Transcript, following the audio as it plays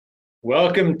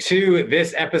Welcome to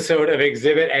this episode of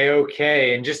Exhibit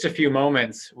AOK. In just a few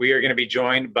moments, we are going to be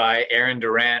joined by Erin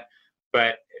Durant.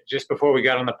 But just before we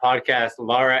got on the podcast,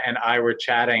 Laura and I were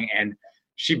chatting, and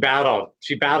she battled.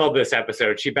 She battled this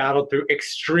episode. She battled through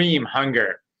extreme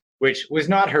hunger, which was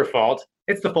not her fault.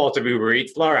 It's the fault of Uber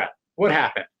Eats. Laura, what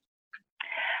happened?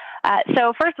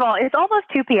 So first of all, it's almost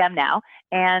 2 p.m. now,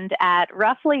 and at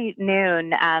roughly noon,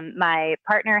 my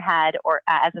partner had,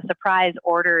 as a surprise,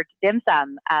 ordered dim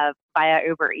sum via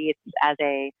Uber Eats as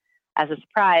a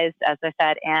surprise, as I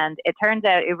said. And it turns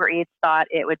out Uber Eats thought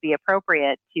it would be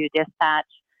appropriate to dispatch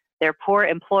their poor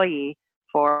employee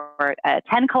for a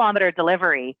 10-kilometer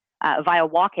delivery via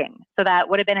walking. So that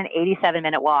would have been an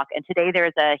 87-minute walk. And today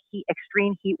there's a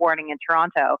extreme heat warning in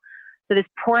Toronto. So this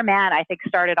poor man, I think,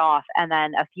 started off and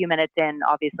then a few minutes in,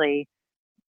 obviously,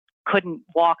 couldn't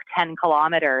walk 10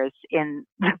 kilometers in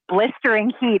the blistering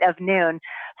heat of noon.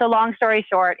 So long story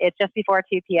short, it's just before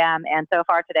 2 p.m. And so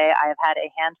far today, I have had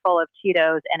a handful of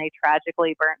Cheetos and a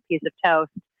tragically burnt piece of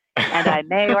toast. And I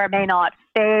may or may not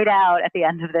fade out at the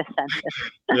end of this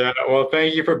sentence. Yeah, well,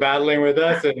 thank you for battling with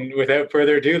us. And without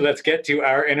further ado, let's get to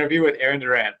our interview with Erin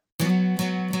Durant.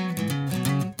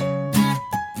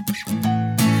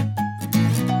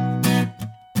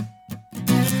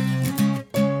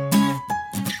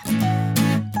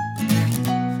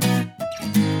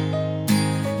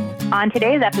 On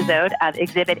today's episode of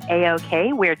Exhibit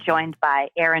AOK, we're joined by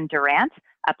Erin Durant,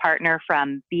 a partner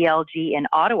from BLG in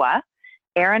Ottawa.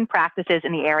 Erin practices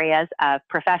in the areas of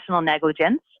professional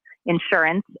negligence,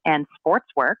 insurance, and sports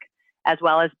work, as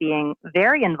well as being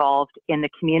very involved in the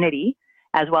community,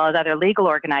 as well as other legal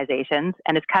organizations,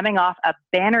 and is coming off a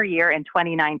banner year in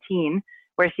 2019,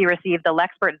 where she received the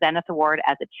Lexpert Zenith Award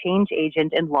as a change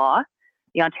agent in law,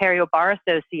 the Ontario Bar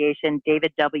Association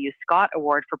David W. Scott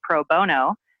Award for pro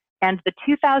bono, and the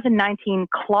 2019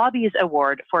 Clobbies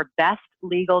Award for Best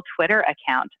Legal Twitter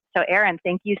Account. So Erin,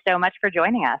 thank you so much for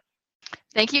joining us.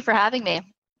 Thank you for having me.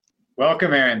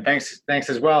 Welcome, Erin. Thanks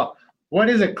as well. What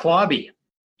is a Clobby?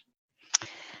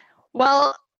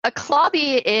 Well, a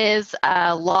Clobby is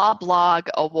a law blog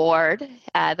award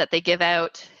that they give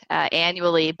out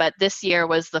annually, but this year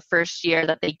was the first year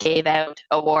that they gave out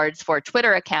awards for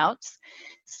Twitter accounts.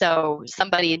 So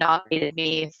somebody nominated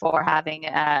me for having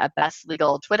a best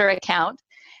legal Twitter account,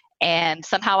 and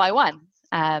somehow I won.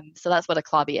 So that's what a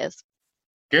Clobby is.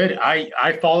 Good.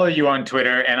 I follow you on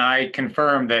Twitter, and I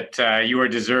confirm that you are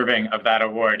deserving of that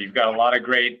award. You've got a lot of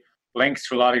great links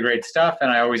to a lot of great stuff,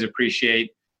 and I always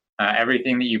appreciate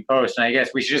everything that you post. And I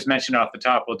guess we should just mention off the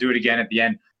top, we'll do it again at the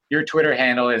end. Your Twitter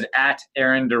handle is at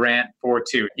Erin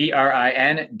Durant42,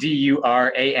 ERINDURANT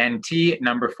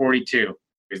 42.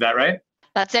 Is that right?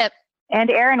 That's it. And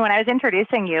Erin, when I was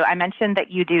introducing you, I mentioned that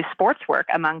you do sports work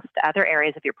amongst other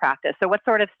areas of your practice. So what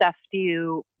sort of stuff do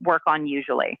you work on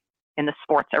usually in the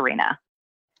sports arena?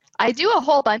 I do a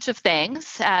whole bunch of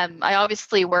things. I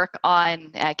obviously work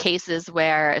on cases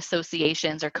where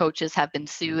associations or coaches have been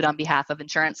sued on behalf of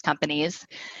insurance companies.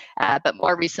 But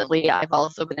more recently, I've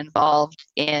also been involved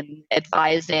in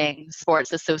advising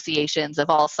sports associations of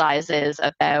all sizes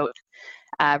about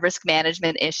risk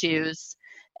management issues,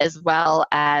 as well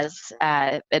as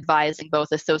advising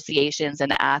both associations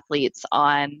and athletes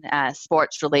on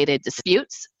sports-related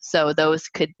disputes. So those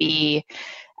could be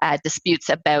disputes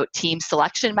about team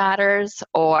selection matters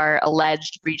or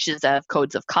alleged breaches of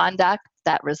codes of conduct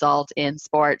that result in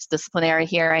sports disciplinary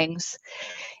hearings.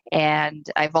 And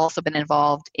I've also been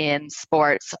involved in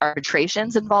sports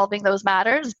arbitrations involving those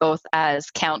matters, both as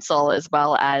counsel as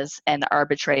well as an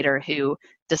arbitrator who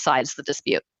decides the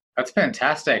dispute. That's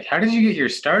fantastic. How did you get your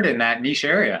start in that niche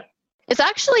area? It's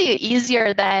actually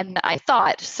easier than I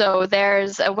thought. So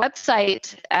there's a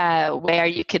website where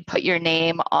you could put your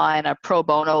name on a pro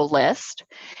bono list,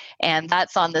 and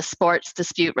that's on the Sports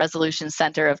Dispute Resolution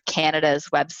Centre of Canada's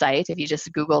website. If you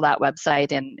just Google that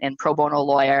website and pro bono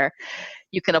lawyer,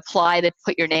 you can apply to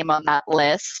put your name on that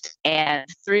list, and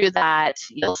through that,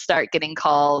 you'll start getting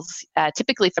calls,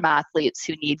 typically from athletes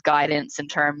who need guidance in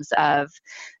terms of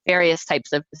various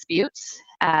types of disputes.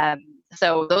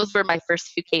 So those were my first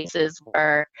few cases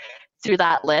were through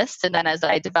that list, and then as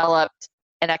I developed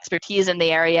an expertise in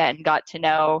the area and got to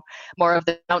know more of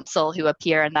the counsel who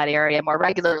appear in that area more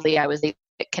regularly, I was able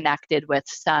to get connected with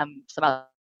some others.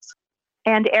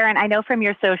 And Erin, I know from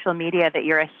your social media that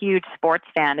you're a huge sports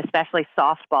fan, especially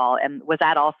softball. And was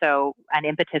that also an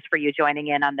impetus for you joining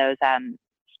in on those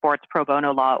sports pro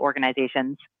bono law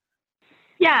organizations?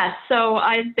 Yeah, so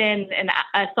I've been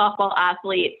a softball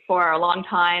athlete for a long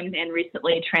time and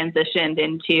recently transitioned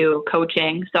into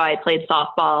coaching. So I played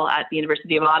softball at the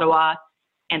University of Ottawa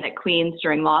and at Queen's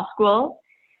during law school.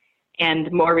 and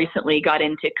more recently got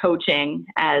into coaching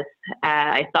as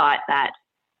I thought that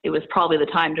it was probably the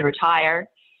time to retire.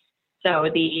 So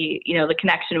the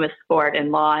connection with sport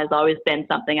and law has always been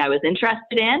something I was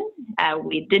interested in.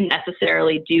 We didn't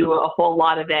necessarily do a whole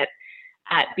lot of it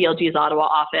at BLG's Ottawa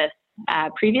office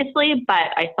previously,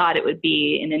 but I thought it would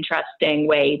be an interesting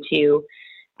way to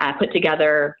put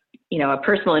together, a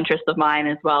personal interest of mine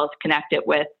as well as connect it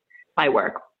with my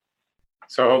work.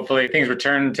 So hopefully things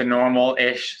return to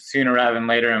normal-ish sooner rather than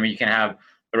later, and we can have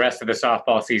the rest of the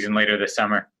softball season later this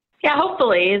summer. Yeah,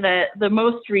 hopefully. The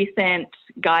most recent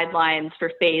guidelines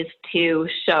for phase 2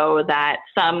 show that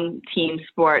some team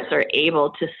sports are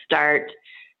able to start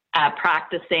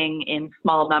practicing in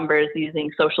small numbers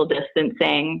using social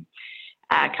distancing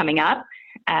coming up.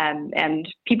 And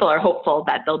people are hopeful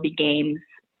that there'll be games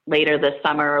later this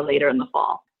summer or later in the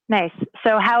fall. Nice.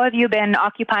 So how have you been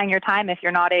occupying your time if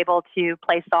you're not able to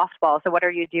play softball? So what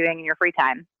are you doing in your free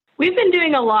time? We've been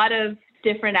doing a lot of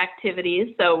different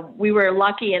activities. So we were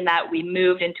lucky in that we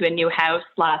moved into a new house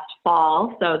last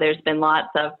fall. So there's been lots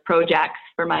of projects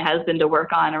for my husband to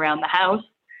work on around the house.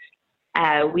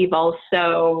 We've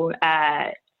also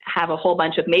have a whole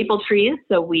bunch of maple trees.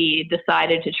 So we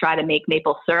decided to try to make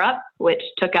maple syrup, which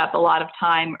took up a lot of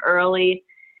time early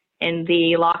in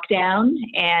the lockdown.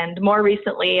 And more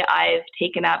recently, I've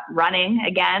taken up running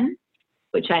again,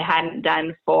 which I hadn't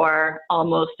done for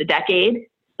almost a decade.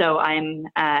 So I'm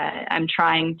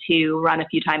trying to run a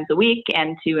few times a week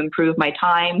and to improve my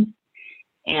time.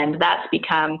 And that's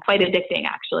become quite addicting,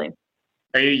 actually.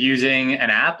 Are you using an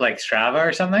app like Strava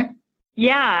or something?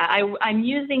 Yeah, I'm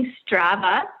using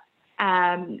Strava.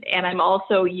 And I'm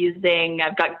also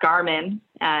I've got Garmin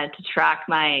to track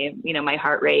my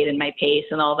heart rate and my pace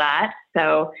and all that.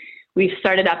 So we've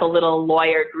started up a little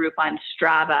lawyer group on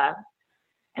Strava,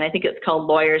 and I think it's called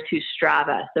Lawyers Who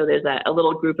Strava. So there's a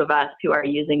little group of us who are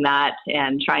using that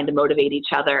and trying to motivate each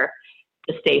other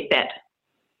to stay fit.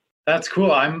 That's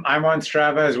cool. I'm on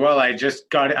Strava as well. I just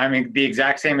got it. I mean, the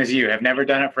exact same as you. I've never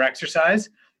done it for exercise,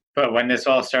 but when this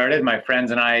all started, my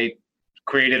friends and I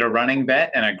created a running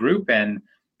bet and a group, and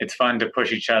it's fun to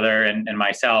push each other and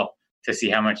myself to see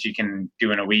how much you can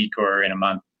do in a week or in a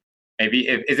month. Maybe,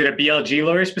 is it a BLG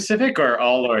lawyer specific or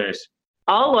all lawyers?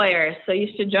 All lawyers, so you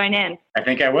should join in. I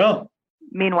think I will.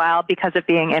 Meanwhile, because of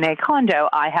being in a condo,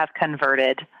 I have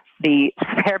converted the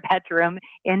spare bedroom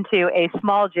into a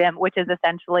small gym, which is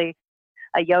essentially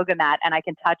a yoga mat, and I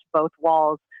can touch both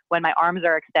walls when my arms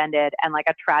are extended and like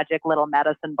a tragic little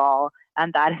medicine ball,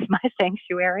 and that is my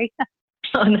sanctuary.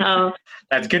 Oh, no.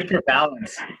 That's good for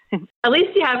balance. At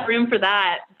least you have room for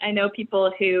that. I know people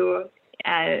who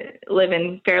live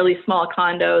in fairly small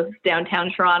condos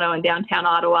downtown Toronto and downtown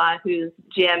Ottawa whose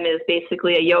gym is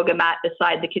basically a yoga mat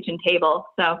beside the kitchen table.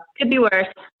 So could be worse.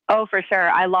 Oh, for sure.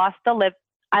 I lost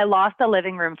the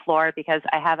living room floor because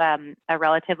I have a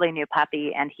relatively new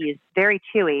puppy and he's very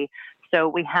chewy. So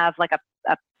we have like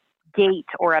a gate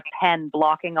or a pen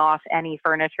blocking off any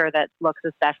furniture that looks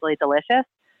especially delicious.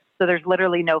 So there's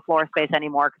literally no floor space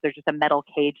anymore because there's just a metal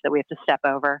cage that we have to step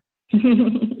over.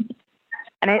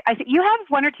 And I you have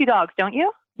 1 or 2 dogs, don't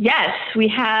you? Yes, we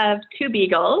have 2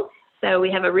 beagles. So we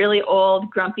have a really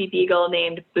old grumpy beagle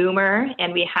named Boomer,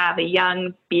 and we have a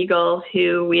young beagle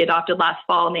who we adopted last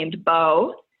fall named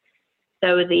Bo.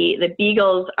 So the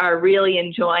beagles are really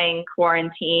enjoying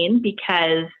quarantine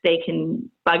because they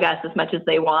can bug us as much as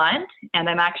they want. And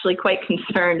I'm actually quite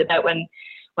concerned about when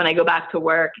I go back to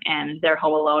work and they're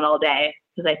home alone all day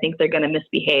because I think they're going to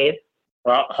misbehave.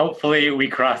 Well, hopefully we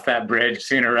cross that bridge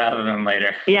sooner rather than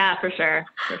later. Yeah, for sure.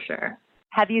 For sure.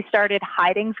 Have you started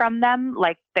hiding from them?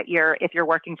 Like that if you're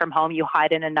working from home, you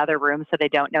hide in another room so they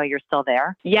don't know you're still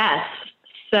there? Yes.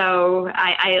 So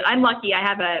I'm lucky. I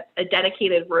have a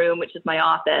dedicated room, which is my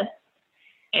office,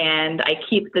 and I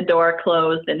keep the door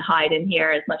closed and hide in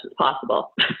here as much as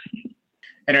possible.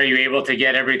 And are you able to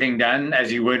get everything done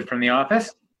as you would from the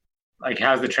office? Like,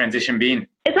 how's the transition been?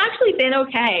 It's actually been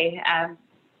okay.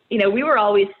 We were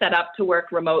always set up to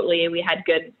work remotely. We had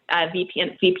good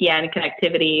VPN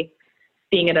connectivity.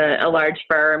 Being at a large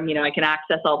firm, I can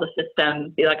access all the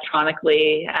systems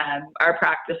electronically. Our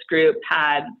practice group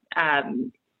had,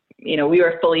 we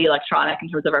were fully electronic in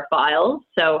terms of our files.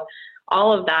 So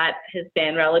all of that has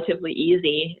been relatively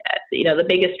easy. The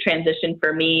biggest transition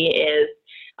for me is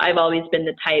I've always been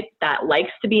the type that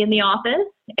likes to be in the office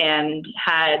and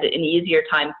had an easier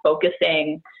time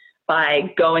focusing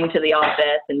by going to the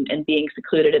office and being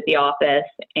secluded at the office.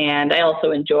 And I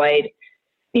also enjoyed,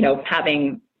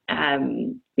 having,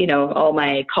 all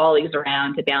my colleagues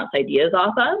around to bounce ideas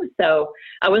off of. So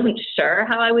I wasn't sure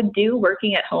how I would do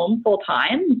working at home full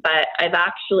time, but I've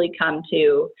actually come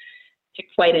to to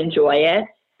quite enjoy it.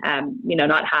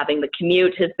 Not having the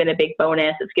commute has been a big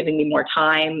bonus. It's giving me more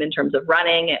time in terms of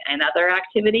running and other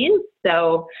activities.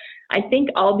 So I think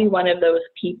I'll be one of those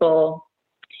people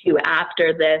who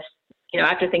after this,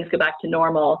 after things go back to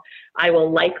normal, I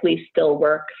will likely still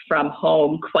work from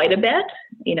home quite a bit.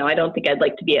 I don't think I'd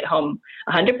like to be at home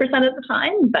 100% of the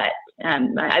time, but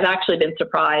I've actually been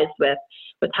surprised with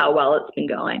how well it's been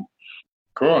going.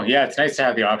 Cool. Yeah, it's nice to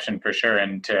have the option for sure,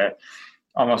 and to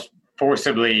almost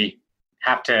forcibly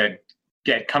have to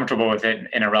get comfortable with it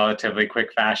in a relatively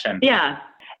quick fashion. Yeah.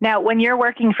 Now, when you're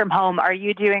working from home, are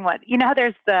you doing how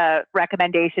there's the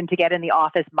recommendation to get in the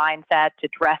office mindset, to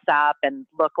dress up and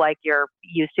look like you're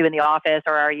used to in the office,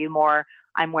 or are you more,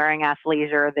 I'm wearing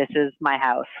athleisure, this is my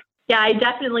house? Yeah, I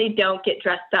definitely don't get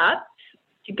dressed up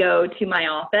to go to my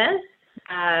office.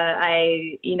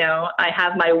 I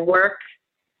have my work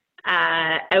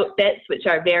outfits, which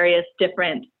are various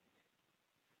different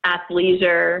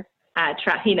athleisure,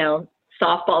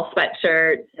 softball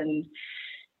sweatshirts and,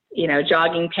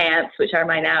 jogging pants, which are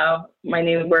my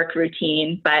new work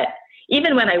routine. But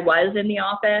even when I was in the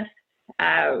office,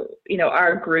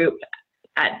 our group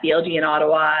at BLG in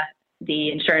Ottawa,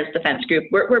 the Insurance Defense Group,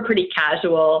 we're pretty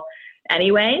casual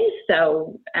anyway.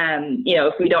 So,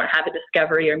 if we don't have a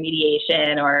discovery or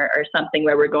mediation or something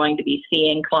where we're going to be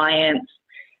seeing clients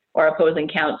or opposing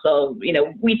counsel,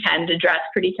 we tend to dress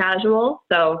pretty casual.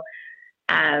 So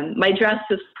my dress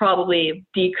has probably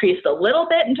decreased a little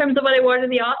bit in terms of what I wore to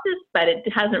the office, but it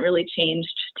hasn't really changed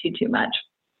too much.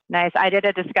 Nice. I did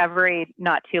a discovery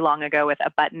not too long ago with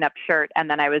a button-up shirt, and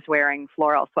then I was wearing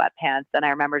floral sweatpants. And I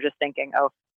remember just thinking, oh,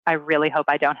 I really hope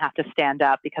I don't have to stand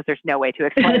up, because there's no way to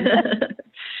explain it.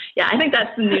 Yeah, I think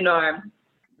that's the new norm.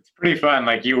 It's pretty fun.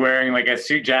 Like you wearing like a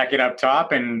suit jacket up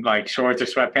top and like shorts or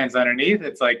sweatpants underneath.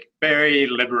 It's like very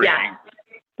liberating. Yeah.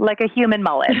 Like a human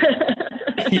mullet.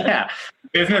 Yeah.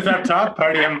 Business up top,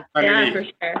 party underneath. Yeah, for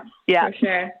sure. Yeah. For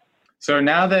sure. So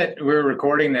now that we're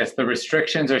recording this, the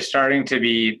restrictions are starting to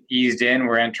be eased in.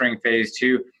 We're entering phase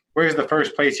 2. Where's the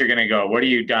first place you're going to go? What are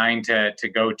you dying to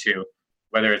go to,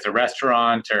 whether it's a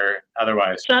restaurant or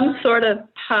otherwise? Some sort of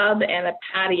pub and a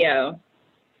patio.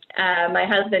 My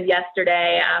husband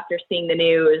yesterday, after seeing the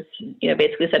news,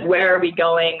 basically said, "Where are we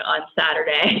going on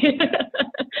Saturday?"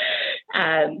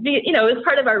 It was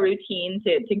part of our routine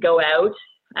to go out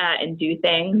and do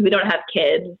things. We don't have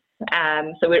kids,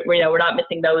 so we're not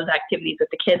missing those activities with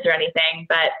the kids or anything.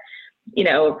 But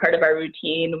part of our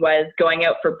routine was going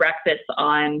out for breakfast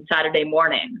on Saturday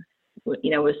morning.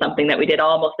 Was something that we did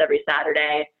almost every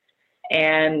Saturday.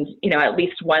 And, at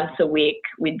least once a week,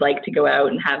 we'd like to go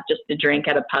out and have just a drink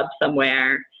at a pub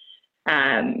somewhere.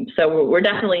 So we're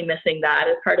definitely missing that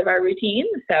as part of our routine.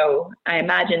 So I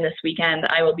imagine this weekend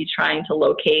I will be trying to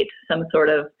locate some sort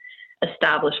of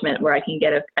establishment where I can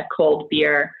get a cold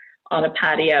beer on a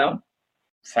patio.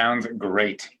 Sounds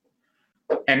great.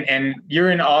 And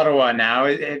you're in Ottawa now.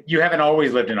 You haven't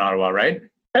always lived in Ottawa, right?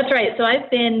 That's right. So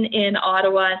I've been in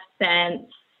Ottawa since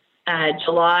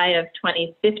July of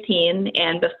 2015.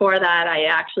 And before that, I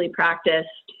actually practiced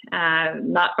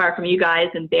not far from you guys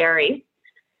in Barrie.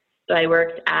 So I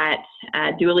worked at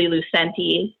Dooley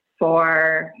Lucenti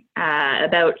for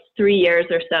about 3 years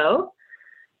or so,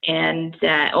 and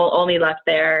only left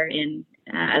there in,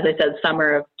 as I said,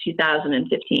 summer of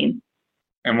 2015.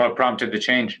 And what prompted the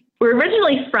change? We're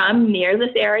originally from near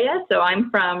this area. So I'm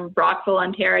from Brockville,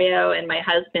 Ontario, and my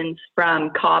husband's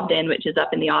from Cobden, which is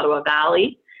up in the Ottawa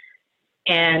Valley.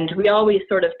 And we always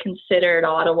sort of considered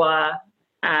Ottawa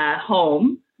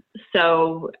home.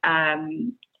 So,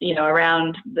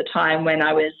 around the time when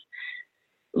I was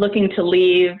looking to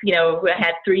leave, I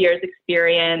had 3 years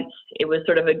experience. It was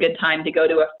sort of a good time to go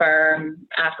to a firm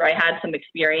after I had some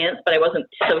experience, but I wasn't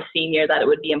so senior that it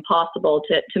would be impossible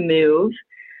to move.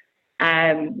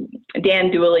 Dan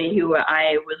Dooley, who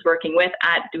I was working with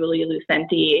at Dooley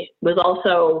Lucenti, was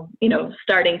also,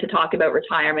 starting to talk about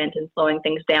retirement and slowing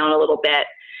things down a little bit.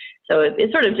 So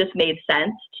it sort of just made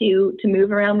sense to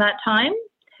move around that time.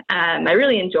 I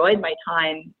really enjoyed my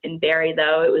time in Barrie,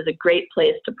 though. It was a great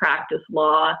place to practice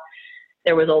law.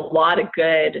 There was a lot of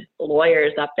good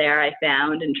lawyers up there, I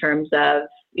found, in terms of,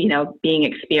 being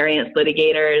experienced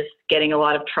litigators, getting a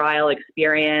lot of trial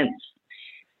experience,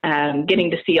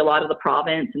 getting to see a lot of the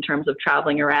province in terms of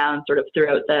traveling around sort of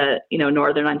throughout the,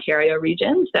 Northern Ontario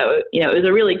region. So, it was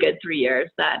a really good 3 years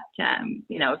that,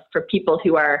 for people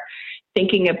who are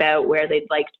thinking about where they'd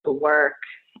like to work,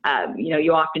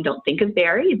 you often don't think of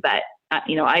Barrie, but,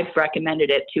 I've recommended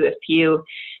it to a few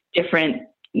different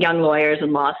young lawyers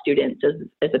and law students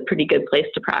as a pretty good place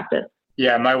to practice.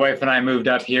 Yeah, my wife and I moved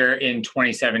up here in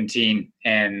 2017,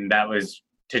 and that was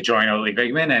to join Oatly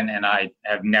Vigman, and I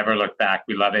have never looked back.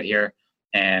 We love it here,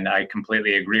 and I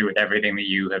completely agree with everything that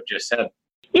you have just said.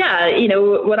 Yeah,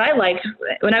 what I liked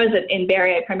when I was in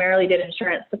Barrie, I primarily did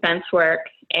insurance defense work,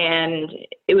 and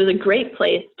it was a great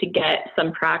place to get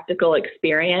some practical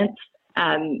experience.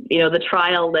 The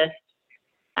trial list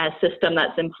system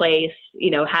that's in place,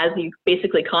 has you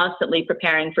basically constantly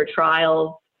preparing for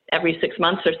trials every 6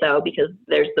 months or so, because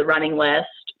there's the running list.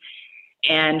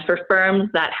 And for firms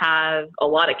that have a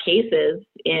lot of cases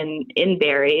in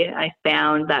Barrie, I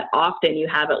found that often you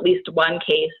have at least one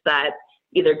case that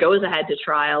either goes ahead to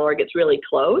trial or gets really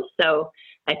close. So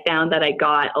I found that I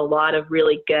got a lot of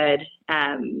really good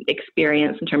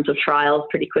experience in terms of trials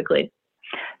pretty quickly.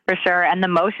 For sure. And the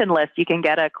motion list, you can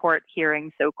get a court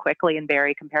hearing so quickly in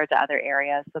Barrie compared to other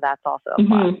areas. So that's also a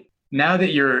plus. Now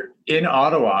that you're in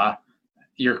Ottawa,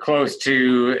 you're close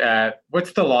to,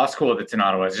 what's the law school that's in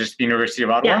Ottawa? Is it just the University of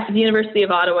Ottawa? Yeah, the University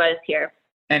of Ottawa is here.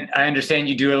 And I understand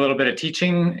you do a little bit of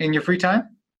teaching in your free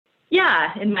time?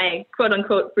 Yeah, in my quote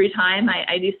unquote free time,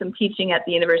 I do some teaching at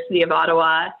the University of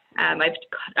Ottawa.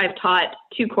 I've taught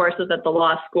 2 courses at the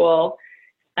law school.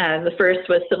 The first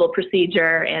was civil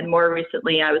procedure, and more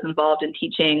recently I was involved in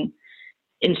teaching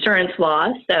insurance law.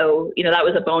 So, that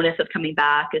was a bonus of coming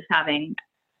back, is having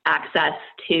access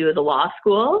to the law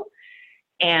school.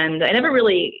 And I never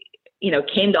really,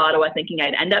 came to Ottawa thinking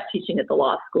I'd end up teaching at the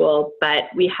law school, but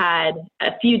we had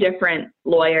a few different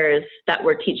lawyers that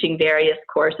were teaching various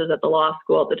courses at the law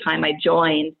school at the time I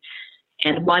joined.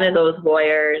 And one of those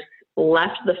lawyers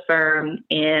left the firm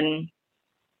in,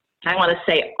 I want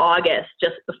to say, August,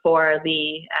 just before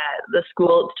the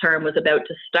school term was about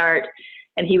to start.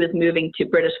 And he was moving to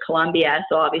British Columbia.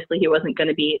 So obviously he wasn't going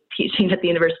to be teaching at the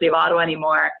University of Ottawa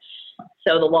anymore.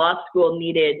 So the law school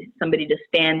needed somebody to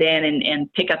stand in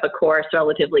and pick up a course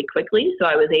relatively quickly. So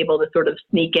I was able to sort of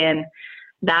sneak in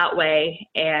that way.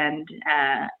 And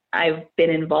I've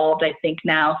been involved, I think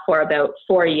now, for about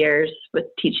 4 years with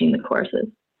teaching the courses.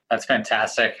 That's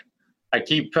fantastic. I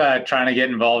keep trying to get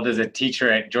involved as a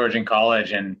teacher at Georgian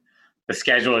College, and the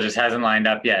schedule just hasn't lined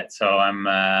up yet. So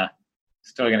I'm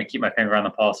still going to keep my finger on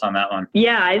the pulse on that one.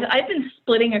 Yeah, I've been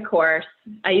splitting a course.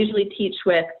 I usually teach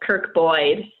with Kirk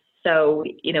Boyd. So,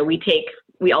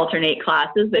 we alternate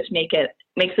classes, which makes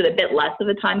it a bit less of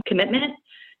a time commitment.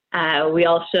 We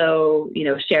also,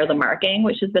 share the marking,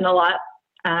 which has been a lot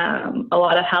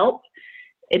of help.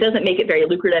 It doesn't make it very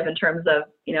lucrative in terms of,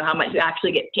 how much you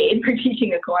actually get paid for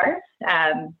teaching a course.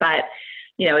 But,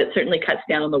 it certainly cuts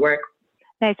down on the work.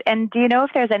 Nice. And do you know if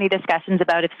there's any discussions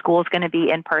about if school's going to be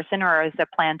in person, or is the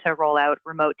plan to roll out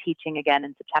remote teaching again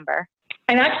in September?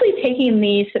 I'm actually taking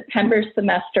the September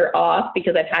semester off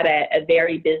because I've had a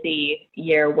very busy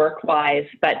year work-wise.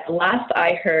 But the last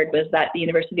I heard was that the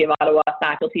University of Ottawa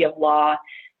Faculty of Law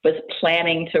was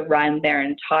planning to run their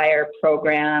entire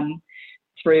program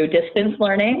through distance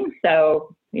learning.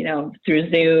 So,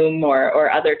 through Zoom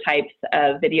or other types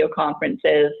of video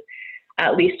conferences,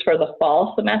 at least for the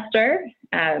fall semester.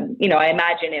 I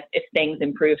imagine if things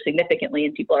improve significantly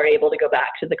and people are able to go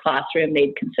back to the classroom,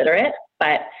 they'd consider it.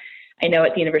 But I know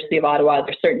at the University of Ottawa,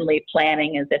 they're certainly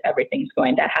planning as if everything's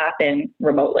going to happen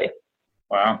remotely.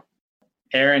 Wow.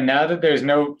 Erin, now that there's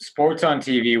no sports on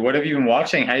TV, what have you been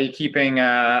watching? How are you keeping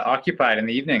occupied in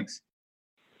the evenings?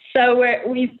 So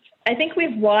I think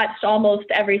we've watched almost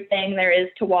everything there is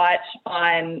to watch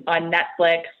on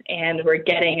Netflix, and we're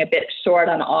getting a bit short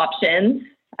on options.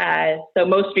 So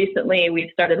most recently, we've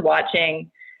started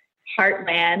watching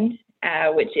Heartland,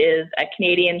 which is a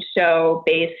Canadian show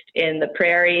based in the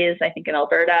prairies, I think in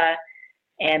Alberta.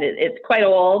 And it's quite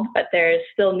old, but there's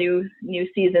still new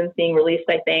seasons being released,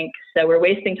 I think. So we're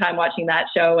wasting time watching that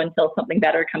show until something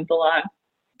better comes along.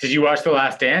 Did you watch The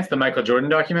Last Dance, the Michael Jordan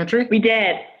documentary? We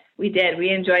did. We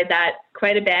enjoyed that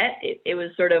quite a bit. It was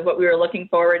sort of what we were looking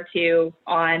forward to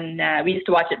on, we used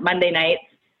to watch it Monday nights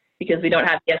because we don't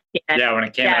have ESPN. Yeah, when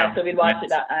it came out. Yeah, so we'd watch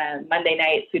it Monday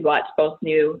nights. We'd watch both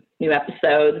new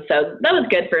episodes. So that was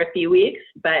good for a few weeks,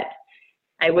 but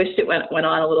I wished it went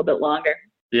on a little bit longer.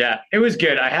 Yeah, it was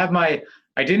good. I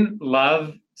didn't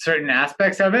love certain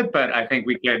aspects of it, but I think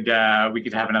we could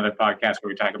have another podcast where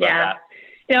we talk about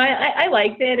that. I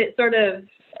liked it. It sort of,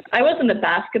 I wasn't a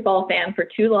basketball fan for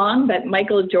too long, but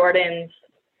Michael Jordan's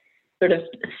sort of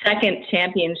second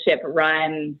championship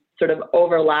run sort of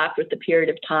overlapped with the period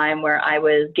of time where I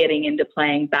was getting into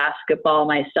playing basketball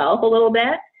myself a little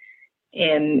bit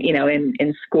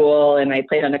in school, and I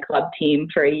played on a club team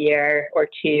for a year or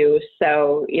two.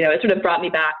 So, it sort of brought me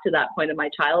back to that point of my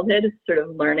childhood, sort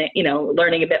of learning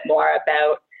a bit more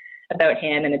about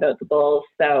him and about the Bulls.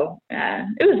 So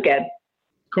it was good.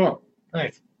 Cool.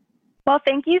 Nice. Well,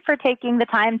 thank you for taking the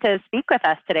time to speak with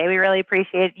us today. We really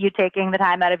appreciate you taking the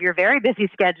time out of your very busy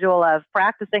schedule of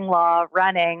practicing law,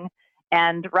 running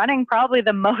probably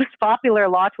the most popular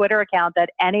law Twitter account that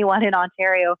anyone in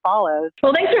Ontario follows.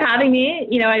 Well, thanks for having me.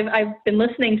 I've been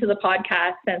listening to the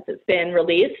podcast since it's been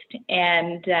released,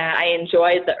 and I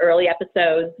enjoyed the early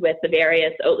episodes with the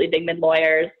various Oatley Bigman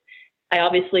lawyers. I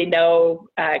obviously know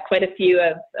quite a few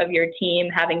of your team,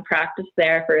 having practiced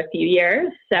there for a few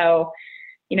years. So,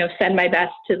 send my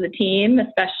best to the team,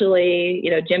 especially,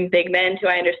 Jim Bigman, who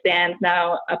I understand is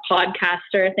now a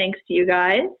podcaster, thanks to you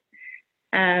guys.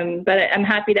 But I'm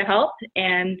happy to help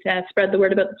and spread the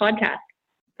word about the podcast.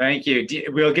 Thank you.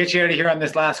 We'll get you out of here on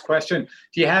this last question.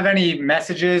 Do you have any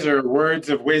messages or words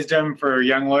of wisdom for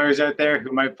young lawyers out there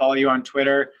who might follow you on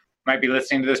Twitter, might be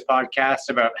listening to this podcast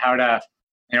about how to,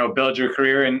 build your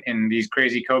career in these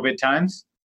crazy COVID times?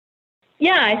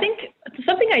 Yeah, I think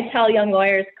something I tell young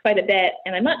lawyers quite a bit,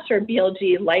 and I'm not sure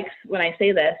BLG likes when I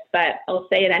say this, but I'll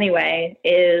say it anyway,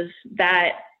 is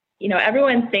that,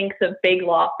 everyone thinks of big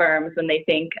law firms when they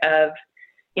think of,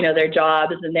 their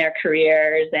jobs and their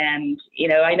careers. And,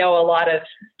 I know a lot of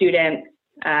students,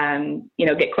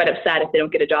 get quite upset if they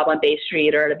don't get a job on Bay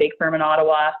Street or at a big firm in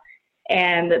Ottawa.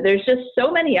 And there's just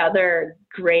so many other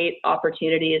great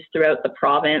opportunities throughout the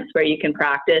province where you can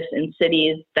practice in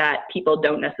cities that people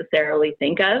don't necessarily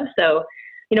think of. So,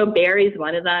 Barrie's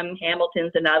one of them,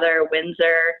 Hamilton's another,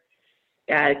 Windsor,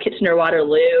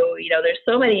 Kitchener-Waterloo. There's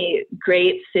so many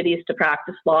great cities to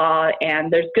practice law,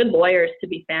 and there's good lawyers to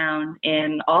be found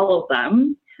in all of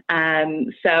them.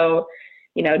 So,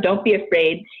 don't be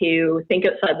afraid to think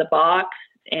outside the box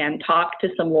and talk to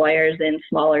some lawyers in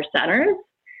smaller centers,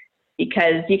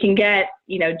 because you can get,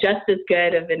 just as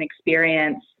good of an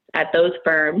experience at those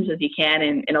firms as you can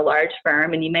in a large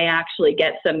firm, and you may actually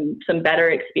get some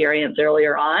better experience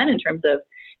earlier on in terms of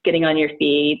getting on your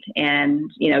feet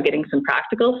and, getting some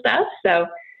practical stuff. So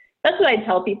that's what I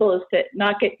tell people, is to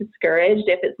not get discouraged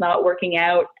if it's not working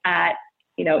out at,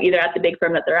 either at the big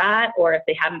firm that they're at, or if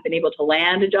they haven't been able to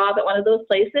land a job at one of those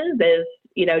places, is,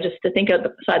 just to think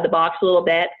outside the box a little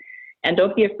bit. And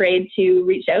don't be afraid to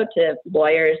reach out to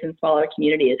lawyers in smaller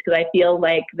communities, because I feel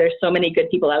like there's so many good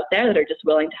people out there that are just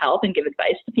willing to help and give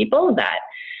advice to people that,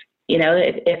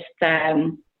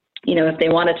 if they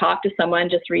want to talk to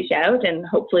someone, just reach out and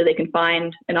hopefully they can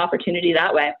find an opportunity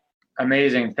that way.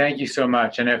 Amazing. Thank you so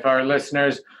much. And if our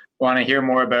listeners want to hear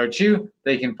more about you,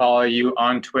 they can follow you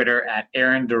on Twitter at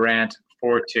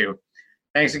ErinDurant42.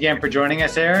 Thanks again for joining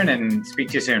us, Erin, and speak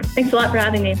to you soon. Thanks a lot for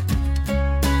having me.